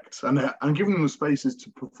reflect, and giving them the spaces to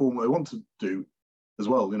perform what they want to do as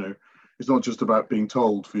well. You know, it's not just about being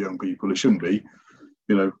told for young people. It shouldn't be.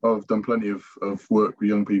 You know, I've done plenty of work with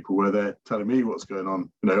young people where they're telling me what's going on.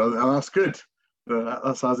 You know, and that's good.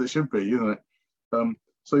 That's as it should be, isn't it?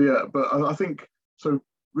 So yeah, but I think so.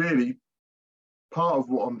 Really, part of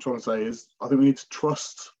what I'm trying to say is I think we need to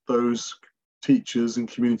trust those teachers and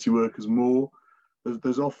community workers more.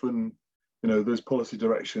 There's often, you know, there's policy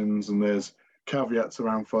directions and there's caveats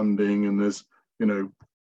around funding, and there's, you know,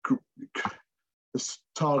 there's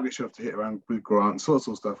targets you have to hit around with grants, all that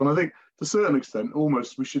sort of stuff. And I think to a certain extent,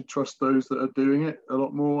 almost we should trust those that are doing it a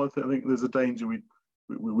lot more. I think there's a danger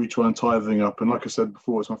we try and tie everything up. And like I said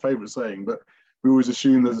before, it's my favourite saying, but we always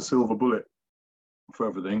assume there's a silver bullet for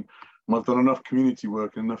everything. And I've done enough community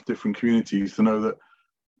work in enough different communities to know that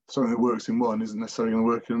something that works in one isn't necessarily going to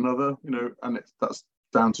work in another, you know, and that's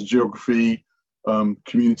down to geography,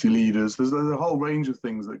 community leaders. There's a whole range of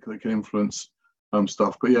things that can influence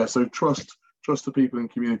stuff. But yeah, so trust the people in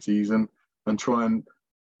communities and try and,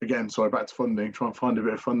 again, sorry, back to funding, try and find a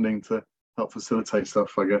bit of funding to help facilitate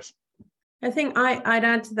stuff, I guess. I think I'd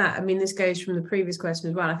add to that. I mean, this goes from the previous question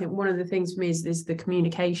as well. I think one of the things for me is the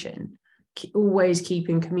communication, always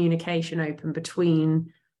keeping communication open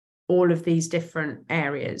between all of these different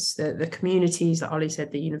areas, the communities, like Ollie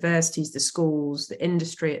said, the universities, the schools, the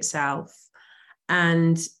industry itself,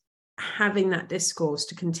 and having that discourse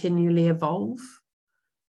to continually evolve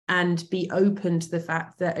and be open to the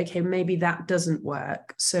fact that, okay, maybe that doesn't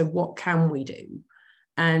work. So what can we do?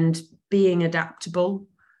 And being adaptable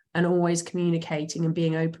and always communicating and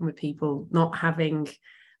being open with people, not having,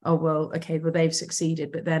 oh, well, okay, well, they've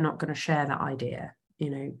succeeded, but they're not going to share that idea, you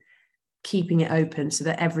know, keeping it open so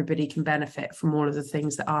that everybody can benefit from all of the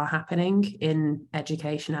things that are happening in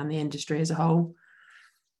education and the industry as a whole.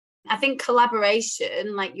 I think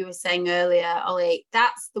collaboration, like you were saying earlier, Ollie,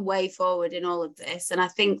 that's the way forward in all of this. And I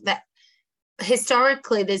think that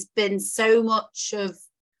historically there's been so much of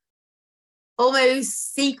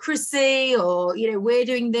almost secrecy, or, you know, we're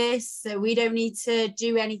doing this, so we don't need to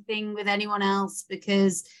do anything with anyone else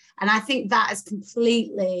because, and I think that has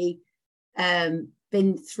completely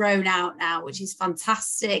been thrown out now, which is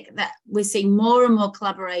fantastic, that we're seeing more and more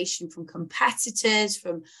collaboration from competitors,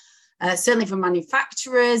 from certainly from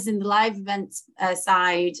manufacturers in the live events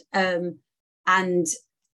side, and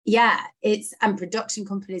yeah, and production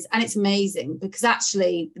companies, and it's amazing because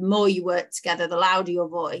actually the more you work together, the louder your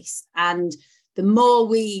voice, and the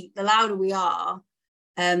louder we are,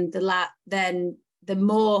 then the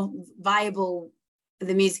more viable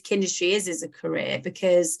the music industry is as a career,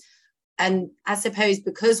 because, and I suppose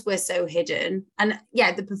because we're so hidden, and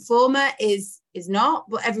yeah, the performer is not,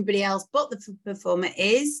 but everybody else but the performer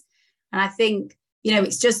is. And I think, you know,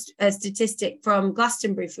 it's just a statistic from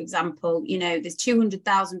Glastonbury, for example, you know, there's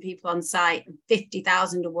 200,000 people on site and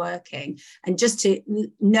 50,000 are working. And just to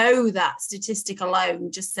know that statistic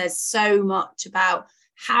alone just says so much about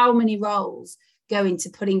how many roles go into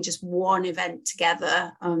putting just one event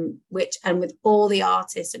together, and with all the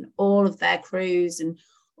artists and all of their crews and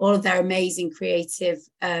all of their amazing creative,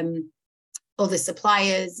 all the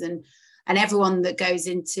suppliers and everyone that goes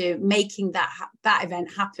into making that event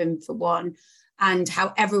happen for one, and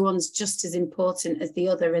how everyone's just as important as the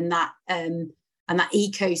other in that, and that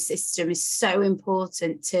ecosystem is so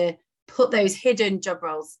important to put those hidden job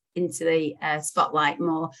roles into the spotlight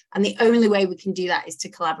more. And the only way we can do that is to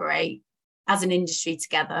collaborate as an industry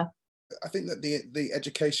together. I think that the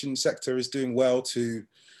education sector is doing well to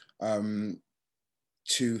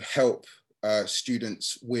help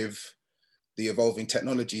students with the evolving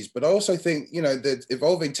technologies, but I also think, you know, the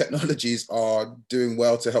evolving technologies are doing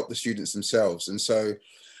well to help the students themselves. And so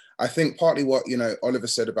I think partly what, you know, Oliver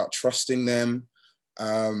said about trusting them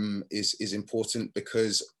is important,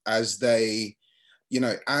 because as they, you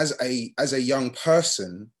know, as a young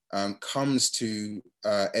person comes to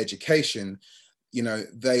education, you know,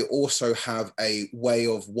 they also have a way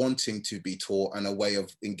of wanting to be taught and a way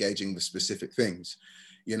of engaging with specific things.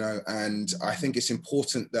 You know, and I think it's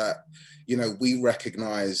important that, you know, we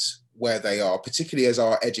recognize where they are, particularly as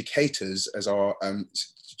our educators, as our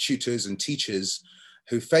tutors and teachers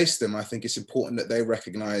who face them. I think it's important that they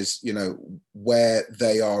recognize, you know, where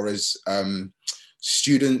they are as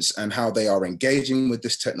students and how they are engaging with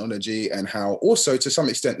this technology, and how also to some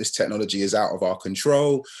extent this technology is out of our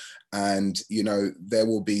control. And, you know, there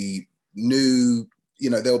will be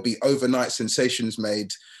there'll be overnight sensations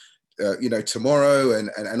made you know, tomorrow and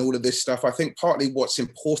all of this stuff. I think partly what's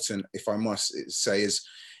important, if I must say, is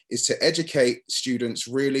to educate students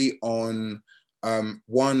really on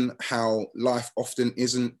One, how life often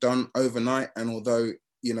isn't done overnight. And although,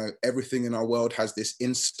 you know, everything in our world has this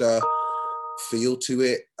Insta feel to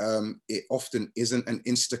it, it often isn't an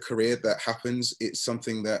Insta career that happens. It's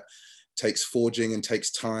something that takes forging and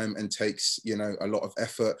takes time and takes, you know, a lot of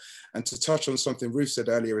effort. And to touch on something Ruth said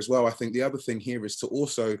earlier as well, I think the other thing here is to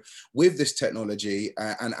also, with this technology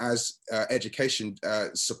and as education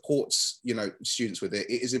supports, you know, students with it,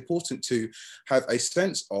 it is important to have a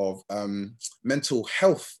sense of mental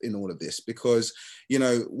health in all of this, because, you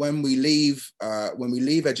know, when we leave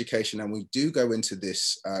education and we do go into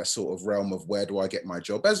this sort of realm of where do I get my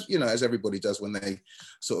job, as you know, as everybody does when they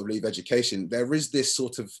sort of leave education, there is this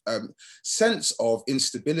sort of sense of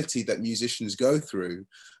instability that musicians go through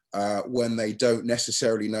when they don't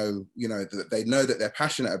necessarily know, you know, that they know that they're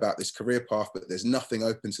passionate about this career path, but there's nothing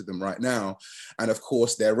open to them right now. And of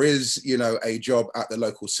course, there is, you know, a job at the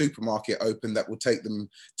local supermarket open that will take them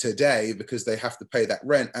today because they have to pay that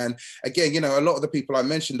rent. And again, you know, a lot of the people I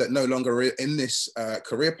mentioned that no longer are in this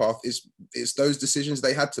career path, it's those decisions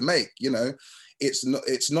they had to make, you know.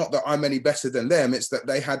 It's not that I'm any better than them. It's that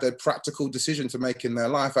they had a practical decision to make in their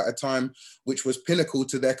life at a time which was pinnacle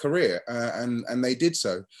to their career, and they did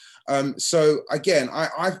so. So again,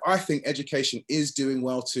 I think education is doing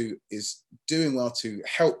well to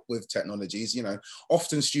help with technologies. You know,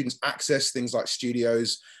 often students access things like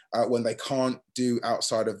studios when they can't do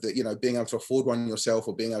outside of the, you know, being able to afford one yourself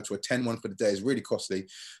or being able to attend one for the day is really costly.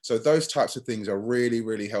 So those types of things are really,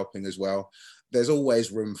 really helping as well. There's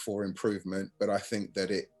always room for improvement, but I think that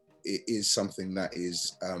it is something that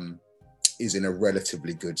is in a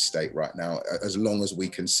relatively good state right now, as long as we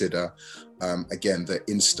consider, again, the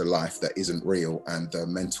Insta life that isn't real and the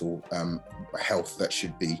mental health that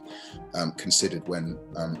should be considered when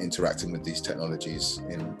interacting with these technologies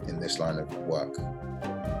in this line of work.